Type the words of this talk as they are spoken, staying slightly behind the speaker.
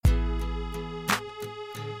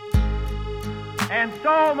And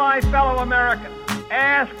so, my fellow Americans,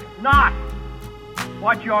 ask not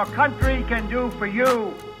what your country can do for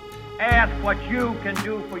you. Ask what you can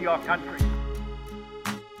do for your country.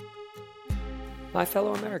 My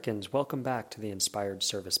fellow Americans, welcome back to the Inspired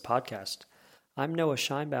Service Podcast. I'm Noah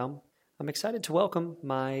Scheinbaum. I'm excited to welcome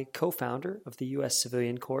my co-founder of the U.S.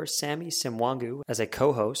 Civilian Corps, Sammy Simwangu, as a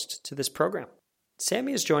co-host to this program.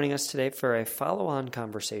 Sammy is joining us today for a follow-on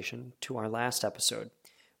conversation to our last episode,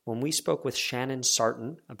 when we spoke with Shannon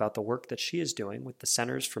Sarton about the work that she is doing with the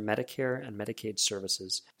Centers for Medicare and Medicaid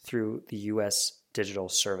Services through the U.S. Digital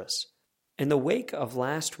Service. In the wake of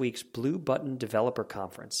last week's Blue Button Developer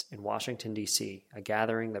Conference in Washington, D.C., a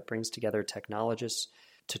gathering that brings together technologists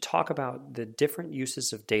to talk about the different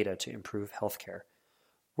uses of data to improve healthcare,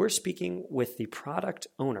 we're speaking with the product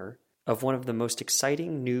owner of one of the most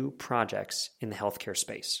exciting new projects in the healthcare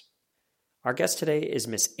space. Our guest today is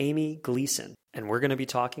Miss Amy Gleason, and we're going to be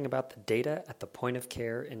talking about the Data at the Point of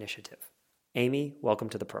Care initiative. Amy, welcome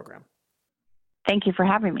to the program. Thank you for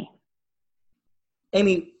having me.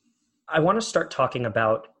 Amy, I want to start talking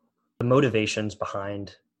about the motivations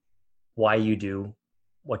behind why you do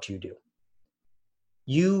what you do.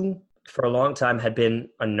 You, for a long time, had been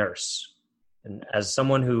a nurse. And as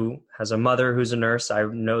someone who has a mother who's a nurse, I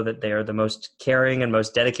know that they are the most caring and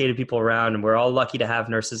most dedicated people around, and we're all lucky to have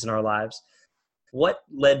nurses in our lives. What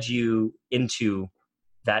led you into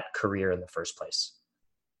that career in the first place?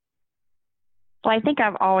 Well, I think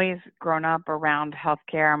I've always grown up around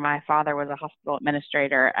healthcare. My father was a hospital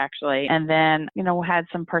administrator, actually, and then, had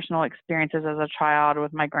some personal experiences as a child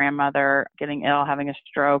with my grandmother getting ill, having a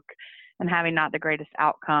stroke, and having not the greatest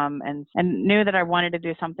outcome, and knew that I wanted to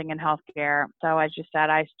do something in healthcare. So as you said,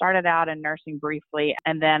 I started out in nursing briefly,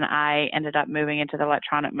 and then I ended up moving into the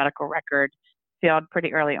electronic medical record field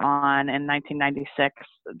pretty early on in 1996,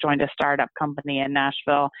 joined a startup company in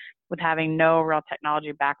Nashville with having no real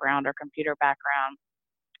technology background or computer background,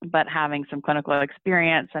 but having some clinical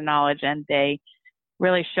experience and knowledge. And they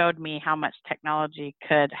really showed me how much technology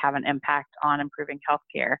could have an impact on improving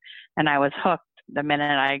healthcare. And I was hooked the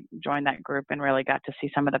minute I joined that group and really got to see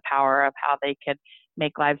some of the power of how they could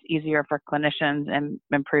make lives easier for clinicians and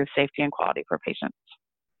improve safety and quality for patients.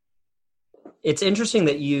 It's interesting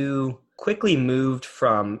that you quickly moved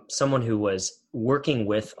from someone who was working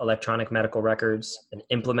with electronic medical records and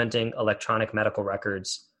implementing electronic medical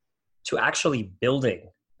records to actually building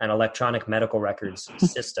an electronic medical records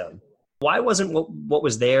system. Why wasn't what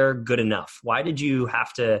was there good enough? Why did you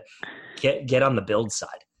have to get on the build side?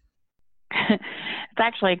 It's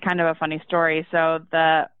actually kind of a funny story. So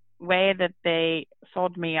the way that they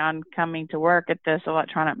sold me on coming to work at this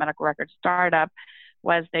electronic medical record startup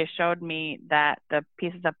was they showed me that the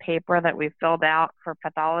pieces of paper that we filled out for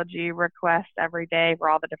pathology requests every day for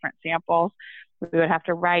all the different samples, we would have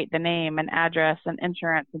to write the name and address and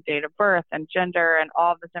insurance and date of birth and gender and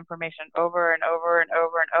all of this information over and over and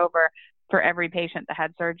over and over for every patient that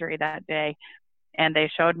had surgery that day. And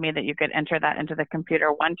they showed me that you could enter that into the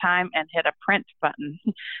computer one time and hit a print button.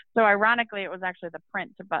 So ironically, it was actually the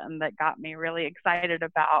print button that got me really excited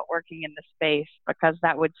about working in the space, because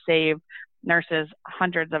that would save nurses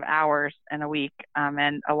hundreds of hours in a week,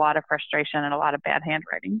 and a lot of frustration and a lot of bad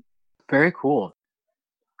handwriting. Very cool.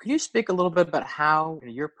 Could you speak a little bit about how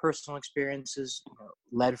your personal experiences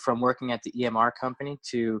led from working at the EMR company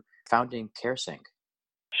to founding CareSync?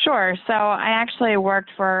 Sure. So I actually worked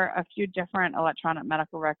for a few different electronic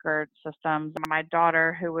medical record systems. My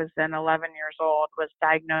daughter, who was then 11 years old, was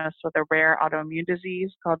diagnosed with a rare autoimmune disease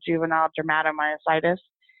called juvenile dermatomyositis.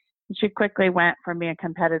 She quickly went from being a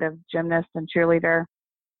competitive gymnast and cheerleader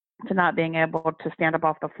to not being able to stand up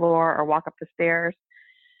off the floor or walk up the stairs,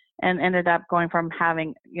 and ended up going from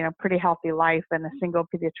having, pretty healthy life and a single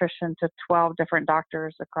pediatrician to 12 different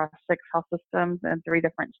doctors across 6 health systems in 3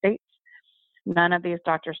 different states. None of these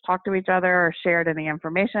doctors talked to each other or shared any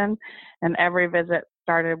information, and every visit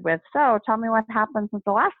started with, "So tell me what happened since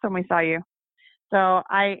the last time we saw you." So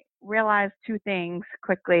I realized 2 things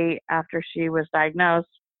quickly after she was diagnosed.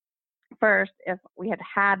 First, if we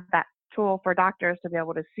had that tool for doctors to be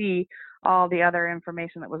able to see all the other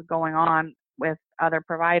information that was going on with other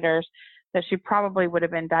providers, that she probably would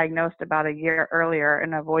have been diagnosed about a year earlier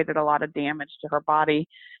and avoided a lot of damage to her body,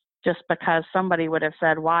 just because somebody would have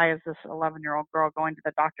said, "Why is this 11-year-old girl going to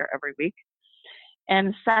the doctor every week?"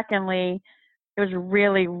 And secondly, it was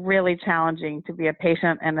really, really challenging to be a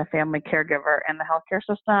patient and a family caregiver in the healthcare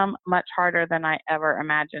system, much harder than I ever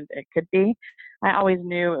imagined it could be. I always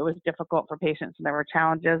knew it was difficult for patients and there were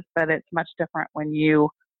challenges, but it's much different when you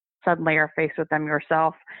suddenly are faced with them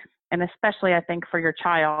yourself. And especially, I think, for your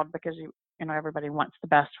child, because everybody wants the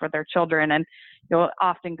best for their children, and you'll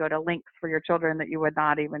often go to links for your children that you would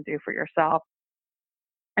not even do for yourself.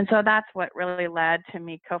 And so that's what really led to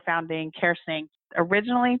me co-founding CareSync,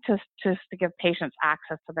 originally just to give patients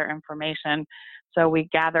access to their information. So we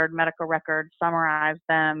gathered medical records, summarized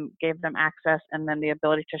them, gave them access, and then the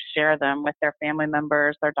ability to share them with their family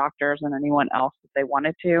members, their doctors, and anyone else that they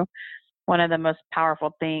wanted to. One of the most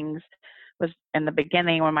powerful things was in the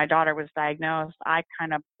beginning when my daughter was diagnosed, I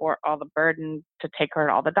kind of bore all the burden to take her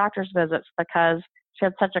to all the doctor's visits because she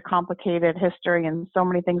had such a complicated history and so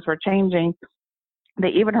many things were changing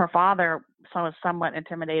that even her father was somewhat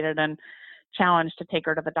intimidated and challenged to take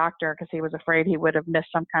her to the doctor because he was afraid he would have missed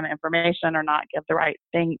some kind of information or not give the right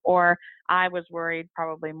thing. Or I was worried,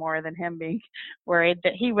 probably more than him being worried,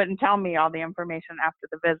 that he wouldn't tell me all the information after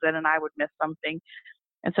the visit and I would miss something.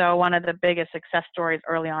 And so one of the biggest success stories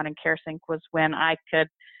early on in CareSync was when I could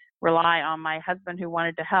rely on my husband who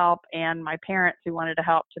wanted to help and my parents who wanted to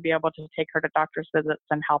help to be able to take her to doctor's visits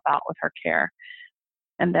and help out with her care.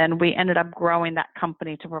 And then we ended up growing that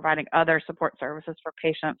company to providing other support services for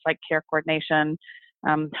patients like care coordination,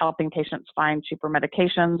 helping patients find cheaper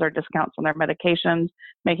medications or discounts on their medications,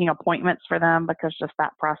 making appointments for them because just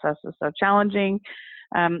that process is so challenging,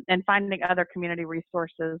 and finding other community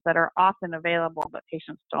resources that are often available but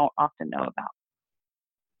patients don't often know about.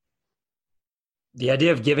 The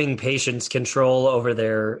idea of giving patients control over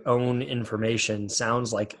their own information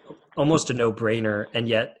sounds like almost a no-brainer, and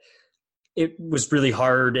yet it was really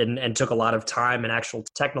hard and took a lot of time and actual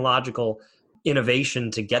technological innovation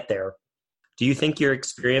to get there. Do you think your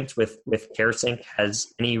experience with CareSync has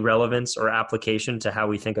any relevance or application to how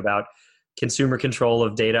we think about consumer control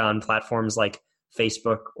of data on platforms like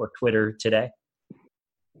Facebook or Twitter today?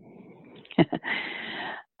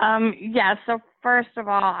 Yeah, so first of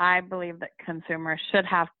all, I believe that consumers should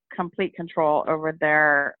have complete control over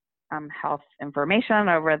their health information,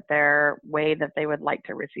 over their way that they would like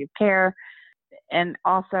to receive care. And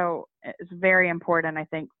also, it's very important, I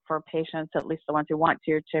think, for patients, at least the ones who want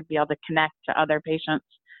to be able to connect to other patients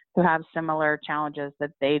who have similar challenges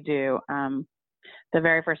that they do. The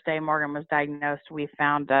very first day Morgan was diagnosed, we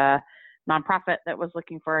found a nonprofit that was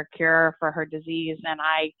looking for a cure for her disease, and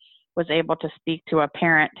I was able to speak to a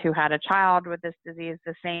parent who had a child with this disease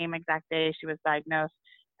the same exact day she was diagnosed,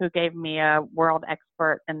 who gave me a world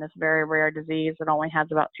expert in this very rare disease that only has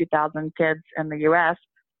about 2,000 kids in the U.S.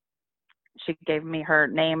 She gave me her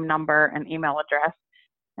name, number, and email address,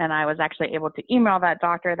 and I was actually able to email that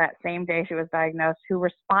doctor that same day she was diagnosed, who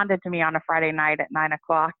responded to me on a Friday night at 9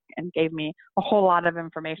 o'clock and gave me a whole lot of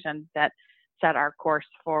information that set our course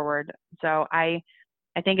forward. So I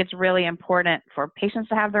think it's really important for patients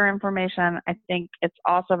to have their information. I think it's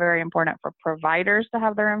also very important for providers to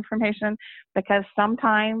have their information because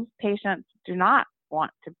sometimes patients do not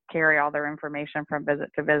want to carry all their information from visit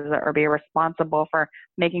to visit or be responsible for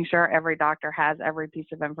making sure every doctor has every piece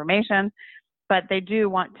of information, but they do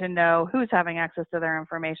want to know who's having access to their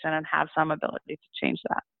information and have some ability to change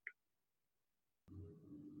that.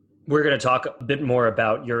 We're going to talk a bit more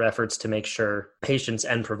about your efforts to make sure patients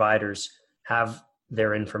and providers have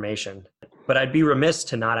their information. But I'd be remiss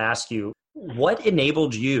to not ask you, what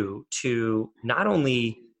enabled you to not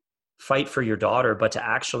only fight for your daughter, but to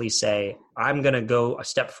actually say, I'm going to go a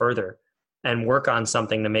step further and work on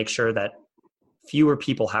something to make sure that fewer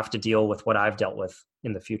people have to deal with what I've dealt with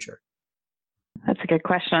in the future? That's a good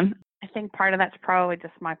question. I think part of that's probably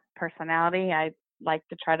just my personality. I like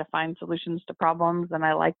to try to find solutions to problems and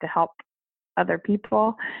I like to help other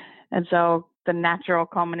people. And so the natural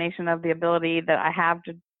culmination of the ability that I have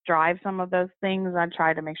to drive some of those things, I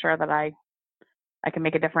try to make sure that I can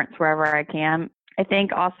make a difference wherever I can. I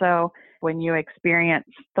think also when you experience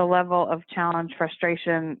the level of challenge,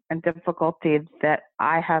 frustration, and difficulty that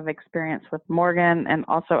I have experienced with Morgan and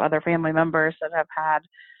also other family members that have had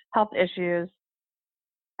health issues,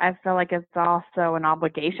 I feel like it's also an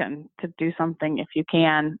obligation to do something if you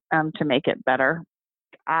can to make it better.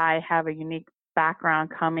 I have a unique background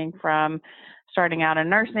coming from starting out in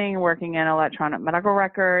nursing, working in electronic medical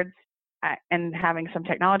records, and having some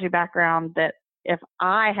technology background that if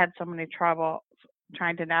I had so many trouble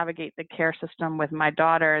trying to navigate the care system with my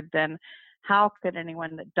daughter, then how could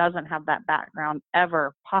anyone that doesn't have that background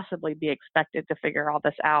ever possibly be expected to figure all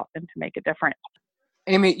this out and to make a difference?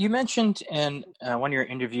 Amy, you mentioned in one of your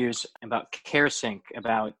interviews about CareSync,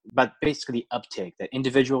 about basically the uptake, that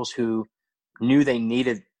individuals who knew they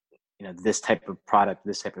needed this type of product,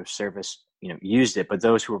 this type of service, used it, but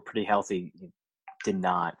those who were pretty healthy did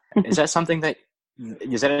not. Is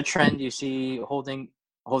that a trend you see holding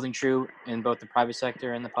true in both the private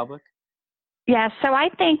sector and the public? Yeah, so I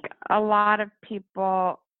think a lot of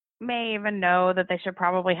people may even know that they should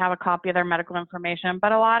probably have a copy of their medical information,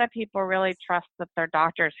 but a lot of people really trust that their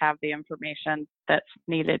doctors have the information that's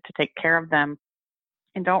needed to take care of them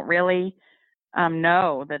and don't really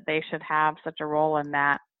know that they should have such a role in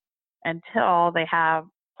that until they have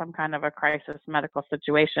some kind of a crisis medical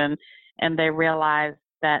situation and they realize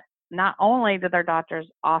that not only do their doctors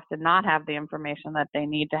often not have the information that they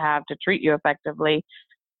need to have to treat you effectively,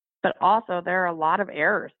 but also there are a lot of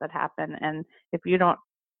errors that happen. And if you don't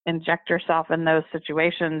inject yourself in those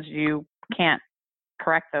situations, you can't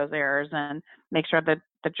correct those errors and make sure that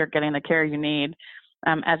you're getting the care you need.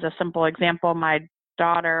 As a simple example, my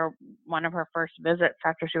daughter, one of her first visits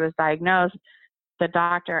after she was diagnosed, the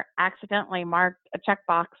doctor accidentally marked a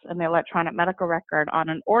checkbox in the electronic medical record on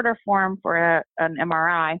an order form for an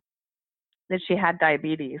MRI that she had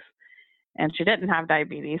diabetes. And she didn't have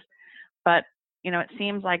diabetes. But, it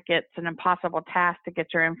seems like it's an impossible task to get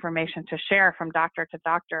your information to share from doctor to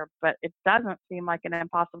doctor, but it doesn't seem like an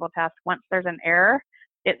impossible task. Once there's an error,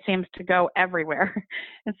 it seems to go everywhere.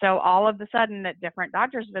 And so all of a sudden at different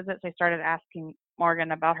doctor's visits, they started asking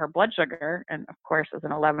Morgan about her blood sugar. And of course, as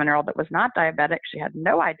an 11-year-old that was not diabetic, she had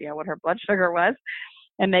no idea what her blood sugar was.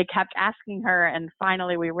 And they kept asking her. And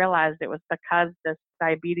finally, we realized it was because this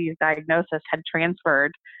diabetes diagnosis had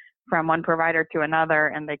transferred from one provider to another,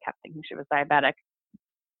 and they kept thinking she was diabetic.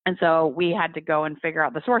 And so we had to go and figure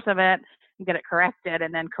out the source of it and get it corrected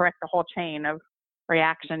and then correct the whole chain of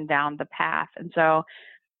reaction down the path. And so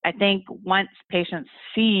I think once patients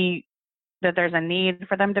see that there's a need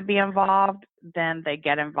for them to be involved, then they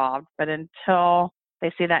get involved. But until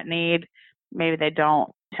they see that need, maybe they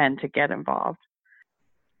don't tend to get involved.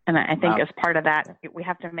 And I think as part of that, we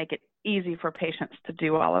have to make it easy for patients to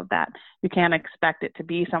do all of that. You can't expect it to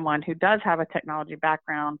be someone who does have a technology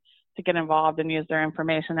background to get involved and use their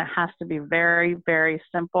information. It has to be very, very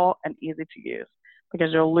simple and easy to use,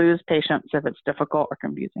 because you'll lose patients if it's difficult or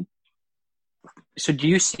confusing. So do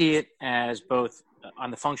you see it as both on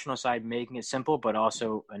the functional side, making it simple, but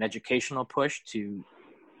also an educational push to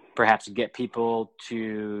perhaps get people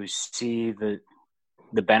to see the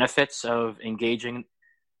benefits of engaging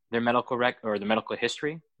their medical or the medical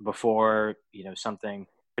history before, something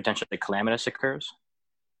potentially calamitous occurs?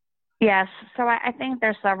 Yes. So I think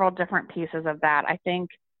there's several different pieces of that. I think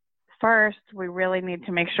first, we really need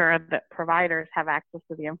to make sure that providers have access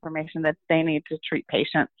to the information that they need to treat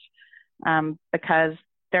patients, because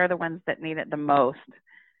they're the ones that need it the most.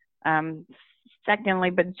 Secondly,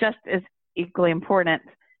 but just as equally important,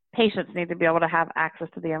 patients need to be able to have access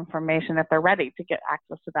to the information if they're ready to get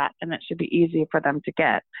access to that, and it should be easy for them to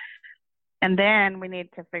get. And then we need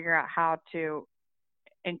to figure out how to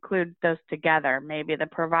include those together. Maybe the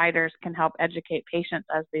providers can help educate patients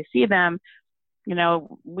as they see them.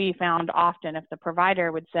 We found often if the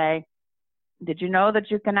provider would say, did you know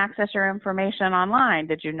that you can access your information online?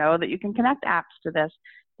 Did you know that you can connect apps to this?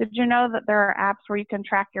 Did you know that there are apps where you can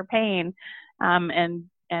track your pain and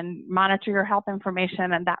monitor your health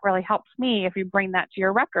information? And that really helps me if you bring that to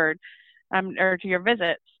your record or to your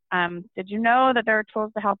visits. Did you know that there are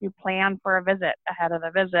tools to help you plan for a visit ahead of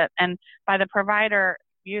the visit? And by the provider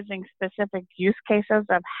using specific use cases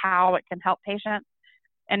of how it can help patients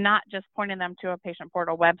and not just pointing them to a patient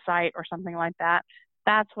portal website or something like that,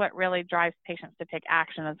 that's what really drives patients to take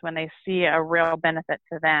action, is when they see a real benefit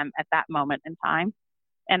to them at that moment in time.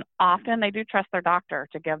 And often they do trust their doctor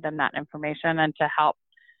to give them that information and to help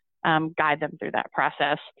guide them through that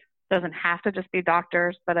process. It doesn't have to just be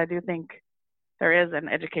doctors, but I do think there is an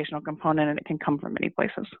educational component and it can come from many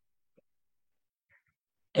places.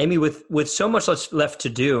 Amy, with so much left to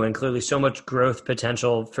do and clearly so much growth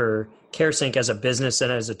potential for CareSync as a business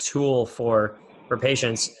and as a tool for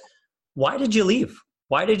patients, why did you leave?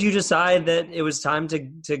 Why did you decide that it was time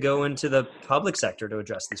to go into the public sector to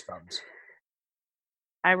address these problems?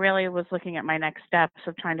 I really was looking at my next steps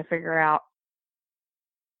of trying to figure out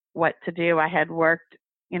what to do. I had worked,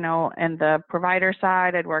 in the provider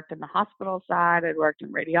side, I'd worked in the hospital side, I'd worked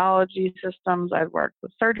in radiology systems, I'd worked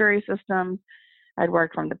with surgery systems, I'd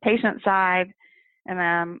worked from the patient side.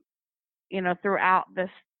 And, throughout this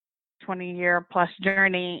 20-year plus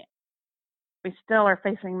journey, we still are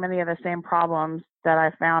facing many of the same problems that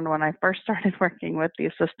I found when I first started working with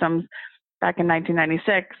these systems back in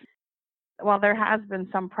 1996. While there has been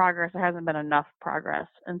some progress, there hasn't been enough progress.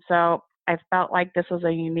 And so I felt like this was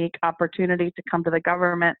a unique opportunity to come to the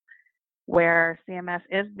government where CMS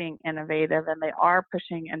is being innovative and they are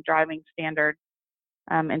pushing and driving standards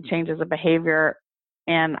and changes of behavior.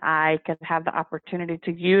 And I could have the opportunity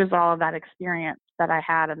to use all of that experience that I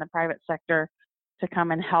had in the private sector to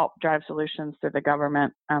come and help drive solutions through the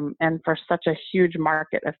government. And for such a huge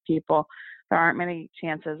market of people, There aren't many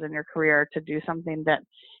chances in your career to do something that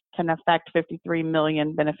can affect 53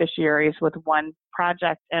 million beneficiaries with one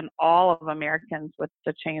project and all of Americans with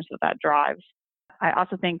the change that drives. I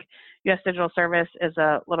also think U.S. Digital Service is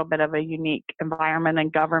a little bit of a unique environment in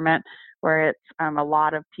government where it's a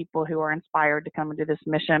lot of people who are inspired to come and do this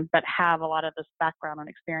mission, but have a lot of this background and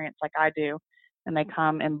experience like I do, and they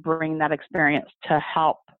come and bring that experience to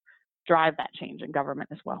help drive that change in government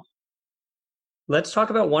as well. Let's talk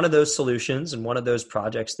about one of those solutions and one of those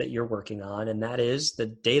projects that you're working on, and that is the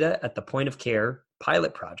Data at the Point of Care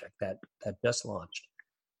pilot project that just launched.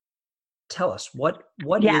 Tell us, what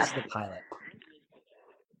Yes. is the pilot?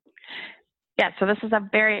 Yeah, so this is a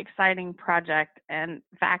very exciting project. And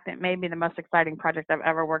in fact, it may be the most exciting project I've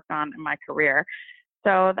ever worked on in my career.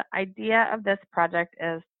 So the idea of this project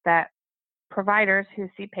is that providers who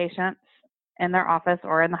see patients in their office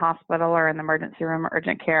or in the hospital or in the emergency room or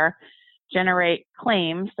urgent care generate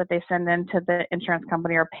claims that they send into the insurance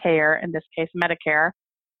company or payer, in this case Medicare,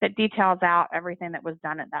 that details out everything that was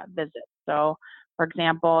done at that visit. So for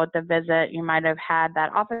example, at the visit, you might have had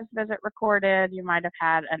that office visit recorded, you might have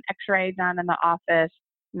had an x-ray done in the office,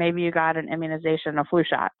 maybe you got an immunization, a flu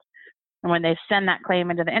shot. And when they send that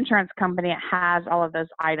claim into the insurance company, it has all of those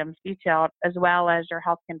items detailed, as well as your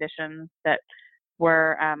health conditions that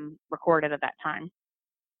were recorded at that time.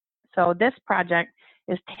 So this project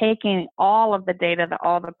is taking all of the data that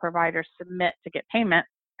all the providers submit to get payment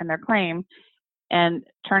and their claim, and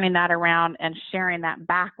turning that around and sharing that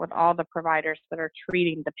back with all the providers that are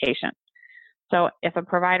treating the patient. So if a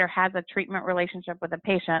provider has a treatment relationship with a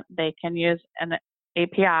patient, they can use an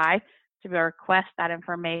API to request that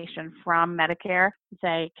information from Medicare and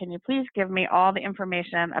say, can you please give me all the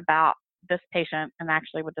information about this patient? And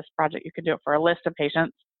actually with this project, you could do it for a list of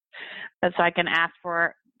patients. But so I can ask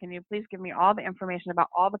for, can you please give me all the information about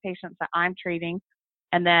all the patients that I'm treating?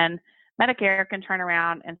 And then Medicare can turn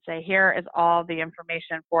around and say, here is all the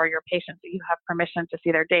information for your patients that you have permission to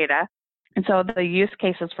see their data. And so the use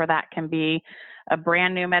cases for that can be a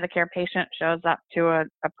brand new Medicare patient shows up to a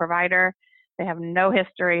provider. They have no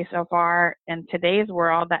history so far. In today's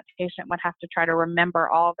world, that patient would have to try to remember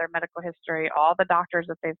all of their medical history, all the doctors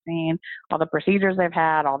that they've seen, all the procedures they've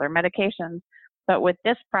had, all their medications. But with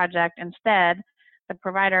this project, instead, the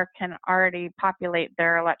provider can already populate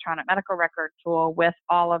their electronic medical record tool with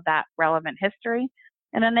all of that relevant history,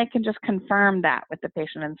 and then they can just confirm that with the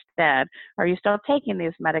patient instead. Are you still taking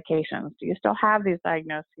these medications? Do you still have these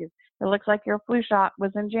diagnoses? It looks like your flu shot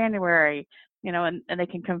was in January, and they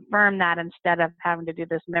can confirm that instead of having to do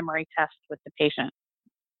this memory test with the patient.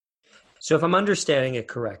 So if I'm understanding it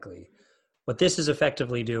correctly, what this is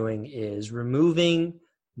effectively doing is removing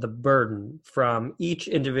the burden from each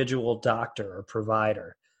individual doctor or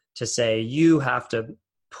provider to say, you have to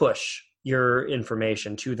push your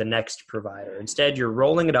information to the next provider. Instead, you're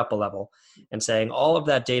rolling it up a level and saying all of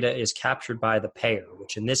that data is captured by the payer,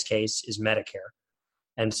 which in this case is Medicare.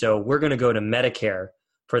 And so we're going to go to Medicare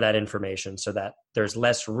for that information so that there's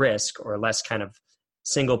less risk or less kind of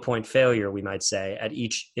single point failure, we might say, at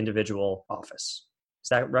each individual office. Is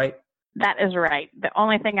that right? That is right. The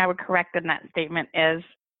only thing I would correct in that statement is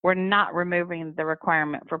we're not removing the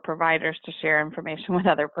requirement for providers to share information with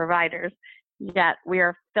other providers, yet we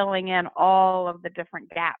are filling in all of the different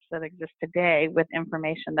gaps that exist today with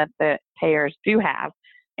information that the payers do have.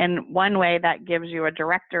 And one way that gives you a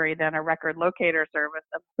directory, then a record locator service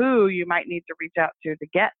of who you might need to reach out to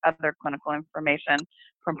get other clinical information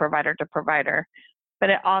from provider to provider. But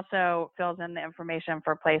it also fills in the information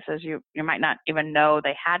for places you might not even know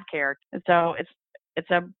they had care. And so it's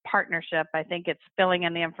a partnership. I think it's filling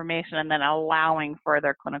in the information and then allowing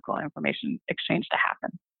further clinical information exchange to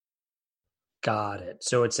happen. Got it.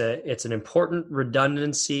 So it's an important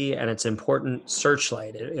redundancy and it's important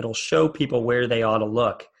searchlight. It'll show people where they ought to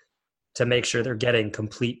look to make sure they're getting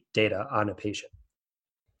complete data on a patient.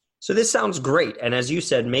 So this sounds great. And as you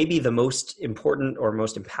said, maybe the most important or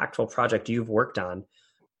most impactful project you've worked on.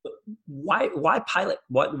 Why pilot?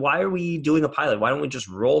 Why are we doing a pilot? Why don't we just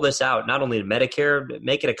roll this out, not only to Medicare, but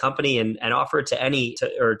make it a company and offer it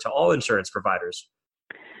to all insurance providers?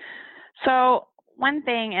 So one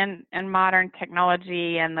thing in modern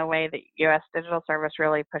technology and the way that U.S. Digital Service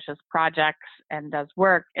really pushes projects and does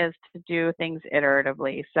work is to do things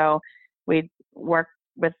iteratively. So we work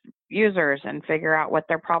with users and figure out what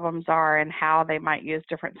their problems are and how they might use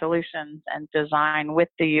different solutions and design with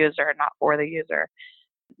the user, not for the user.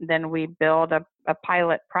 Then we build a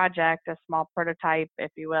pilot project, a small prototype,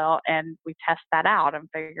 if you will, and we test that out and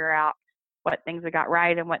figure out what things we got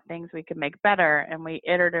right and what things we could make better. And we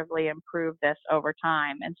iteratively improve this over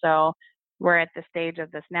time. And so we're at the stage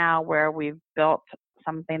of this now where we've built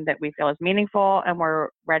something that we feel is meaningful and we're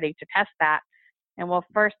ready to test that. And we'll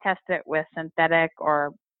first test it with synthetic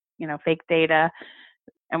or, fake data.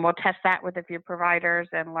 And we'll test that with a few providers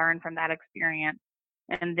and learn from that experience.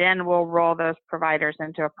 And then we'll roll those providers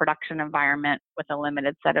into a production environment with a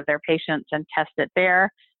limited set of their patients and test it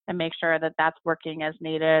there and make sure that that's working as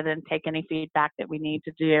needed and take any feedback that we need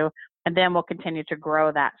to do. And then we'll continue to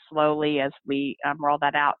grow that slowly as we roll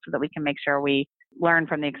that out so that we can make sure we learn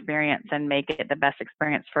from the experience and make it the best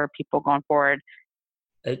experience for people going forward.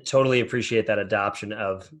 I totally appreciate that adoption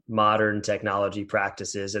of modern technology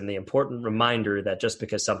practices and the important reminder that just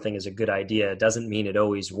because something is a good idea doesn't mean it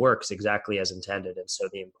always works exactly as intended. And so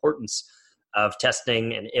the importance of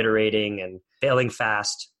testing and iterating and failing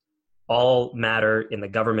fast all matter in the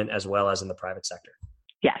government as well as in the private sector.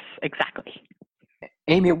 Yes, exactly.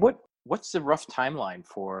 Amy, what's the rough timeline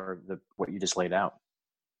for what you just laid out?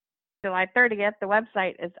 July 30th, the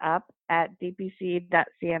website is up at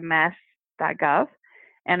dpc.cms.gov.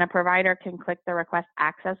 And a provider can click the request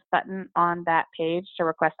access button on that page to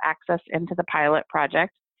request access into the pilot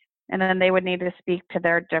project. And then they would need to speak to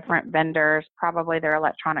their different vendors, probably their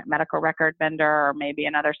electronic medical record vendor or maybe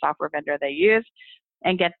another software vendor they use,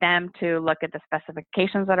 and get them to look at the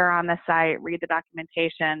specifications that are on the site, read the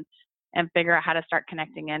documentation, and figure out how to start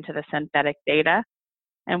connecting into the synthetic data.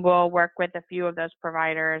 And we'll work with a few of those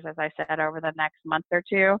providers, as I said, over the next month or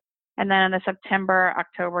two. And then in the September,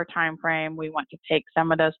 October timeframe, we want to take some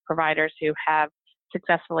of those providers who have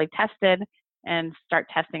successfully tested and start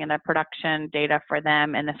testing in the production data for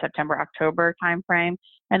them in the September, October timeframe,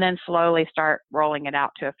 and then slowly start rolling it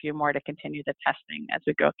out to a few more to continue the testing as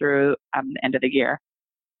we go through the end of the year.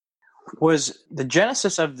 Was the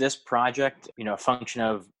genesis of this project, a function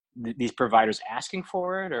of these providers asking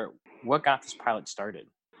for it, or what got this pilot started?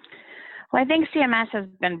 Well, I think CMS has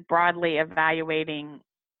been broadly evaluating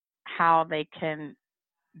how they can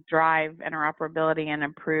drive interoperability and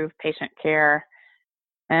improve patient care,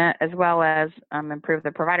 as well as improve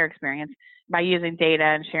the provider experience by using data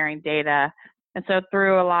and sharing data. And so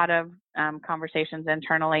through a lot of conversations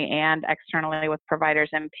internally and externally with providers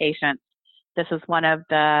and patients, this is one of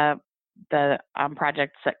the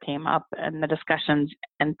projects that came up in the discussions,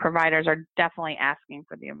 and providers are definitely asking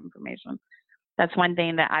for the information. That's one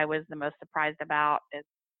thing that I was the most surprised about is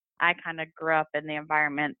I kind of grew up in the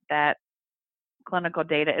environment that clinical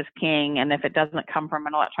data is king, and if it doesn't come from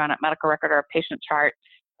an electronic medical record or a patient chart,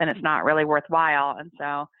 then it's not really worthwhile. And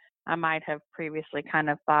so I might have previously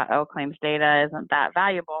kind of thought, claims data isn't that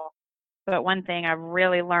valuable. But one thing I've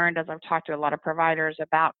really learned as I've talked to a lot of providers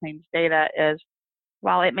about claims data is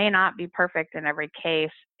while it may not be perfect in every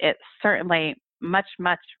case, it's certainly much,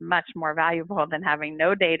 much, much more valuable than having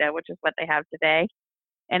no data, which is what they have today.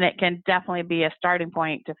 And it can definitely be a starting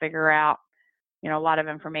point to figure out, a lot of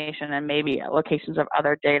information and maybe locations of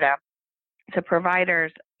other data. To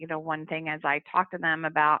providers, one thing as I talk to them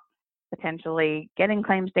about potentially getting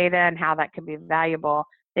claims data and how that could be valuable,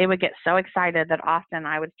 they would get so excited that often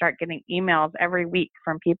I would start getting emails every week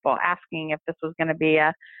from people asking if this was going to be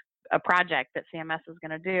a project that CMS is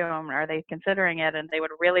going to do, are they considering it? And they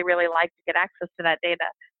would really, really like to get access to that data.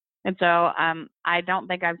 And so I don't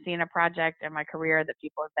think I've seen a project in my career that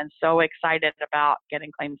people have been so excited about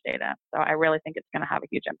getting claims data. So I really think it's going to have a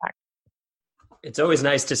huge impact. It's always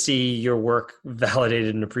nice to see your work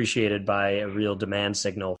validated and appreciated by a real demand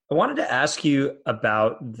signal. I wanted to ask you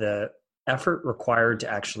about the effort required to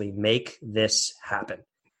actually make this happen,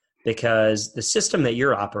 because the system that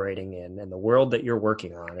you're operating in and the world that you're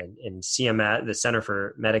working on in CMS, the Center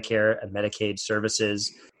for Medicare and Medicaid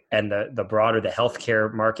Services, and the broader, the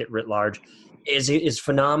healthcare market writ large, is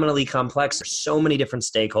phenomenally complex. There's so many different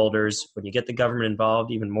stakeholders. When you get the government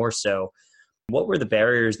involved, even more so. What were the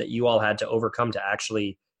barriers that you all had to overcome to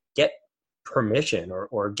actually get permission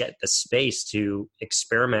or get the space to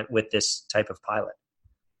experiment with this type of pilot?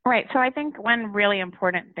 Right. So I think one really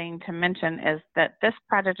important thing to mention is that this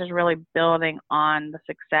project is really building on the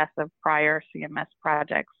success of prior CMS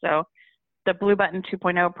projects. So the Blue Button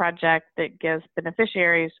 2.0 project that gives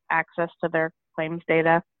beneficiaries access to their claims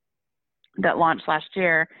data that launched last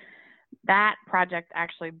year, that project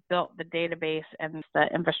actually built the database and the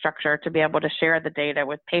infrastructure to be able to share the data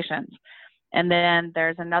with patients. And then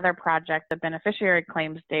there's another project, the beneficiary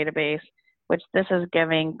claims database, which this is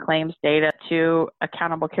giving claims data to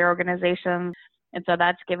accountable care organizations. And so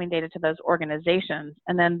that's giving data to those organizations.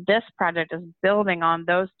 And then this project is building on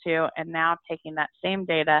those two and now taking that same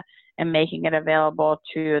data and making it available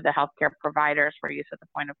to the healthcare providers for use at the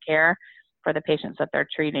point of care for the patients that they're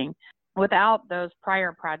treating. without those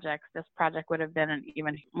prior projects, this project would have been an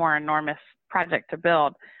even more enormous project to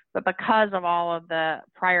build. But because of all of the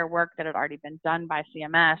prior work that had already been done by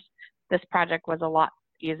CMS, this project was a lot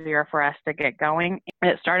easier for us to get going.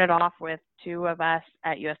 It started off with 2 of us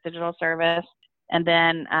at U.S. Digital Service. And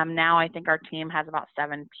then now I think our team has about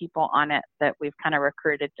 7 people on it that we've kind of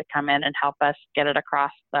recruited to come in and help us get it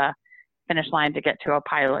across the finish line to get to a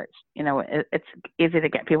pilot. You know, it's easy to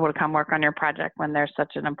get people to come work on your project when there's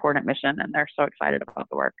such an important mission and they're so excited about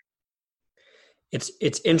the work.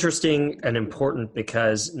 It's interesting and important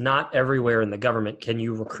because not everywhere in the government can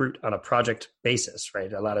you recruit on a project basis,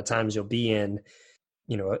 right? A lot of times you'll be in,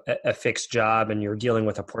 you know, a fixed job and you're dealing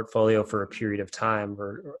with a portfolio for a period of time.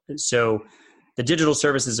 So the digital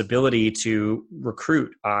services ability to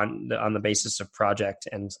recruit on the basis of project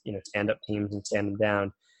and, you know, stand up teams and stand them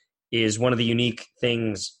down is one of the unique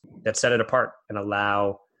things that set it apart and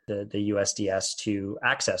allow the USDS to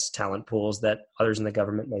access talent pools that others in the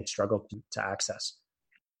government may struggle to access.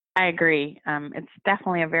 I agree. It's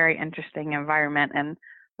definitely a very interesting environment, and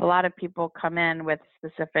a lot of people come in with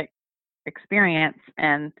specific experience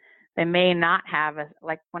and they may not have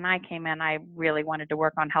like when I came in, I really wanted to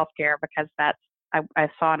work on healthcare because I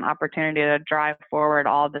saw an opportunity to drive forward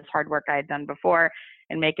all this hard work I had done before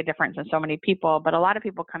and make a difference in so many people. But a lot of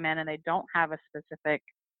people come in and they don't have a specific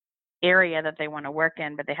area that they want to work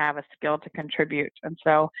in, but they have a skill to contribute. And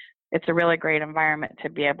so it's a really great environment to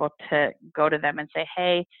be able to go to them and say,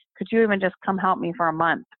 hey, could you even just come help me for a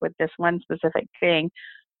month with this one specific thing,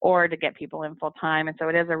 or to get people in full time. And so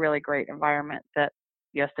it is a really great environment that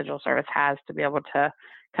U.S. Digital Service has to be able to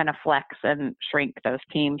kind of flex and shrink those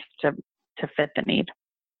teams to fit the need.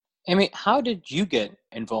 Amy, how did you get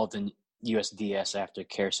involved in USDS after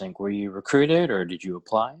CareSync? Were you recruited or did you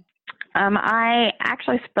apply? I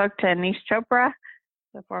actually spoke to Anish Chopra,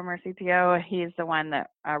 the former CTO. He's the one that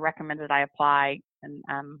recommended I apply. And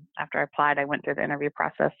after I applied, I went through the interview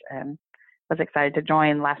process and was excited to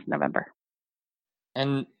join last November.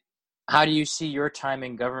 And how do you see your time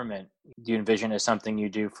in government? Do you envision as something you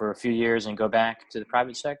do for a few years and go back to the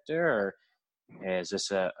private sector, or is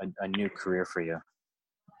this a new career for you?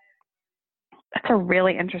 That's a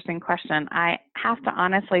really interesting question. I have to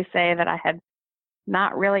honestly say that I had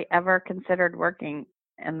not really ever considered working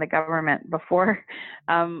in the government before.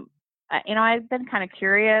 I've been kind of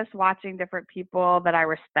curious watching different people that I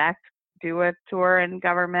respect do a tour in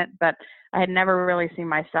government, but I had never really seen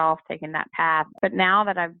myself taking that path. But now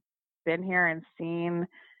that I've been here and seen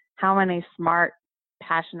how many smart,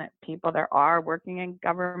 passionate people there are working in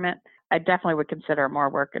government, I definitely would consider more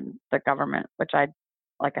work in the government, which I,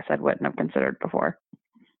 like I said, wouldn't have considered before.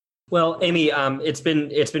 Well, Amy, it's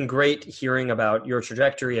been great hearing about your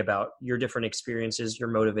trajectory, about your different experiences, your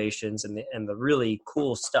motivations, and the really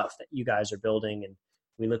cool stuff that you guys are building. And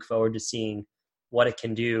we look forward to seeing what it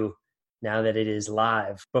can do now that it is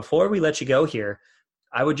live. Before we let you go here,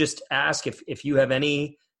 I would just ask if you have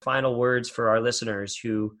any final words for our listeners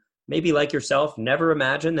who maybe like yourself never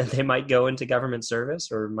imagined that they might go into government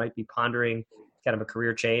service or might be pondering kind of a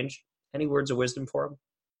career change. Any words of wisdom for them?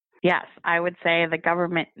 Yes, I would say the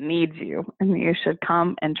government needs you, and you should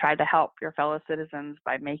come and try to help your fellow citizens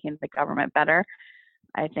by making the government better.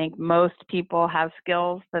 I think most people have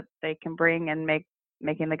skills that they can bring and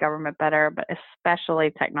making the government better, but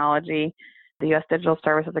especially technology. The U.S. Digital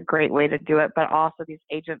Service is a great way to do it, but also these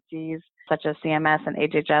agencies such as CMS and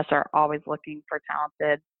HHS are always looking for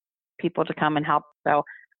talented people to come and help. So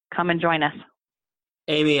come and join us.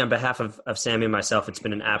 Amy, on behalf of Sammy and myself, it's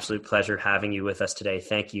been an absolute pleasure having you with us today.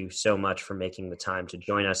 Thank you so much for making the time to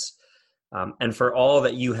join us, and for all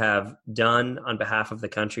that you have done on behalf of the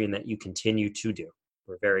country and that you continue to do.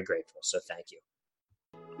 We're very grateful, so thank you.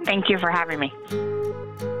 Thank you for having me.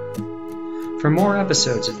 For more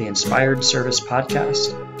episodes of the Inspired Service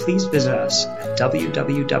Podcast, please visit us at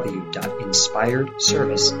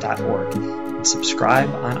www.inspiredservice.org and subscribe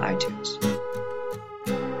on iTunes.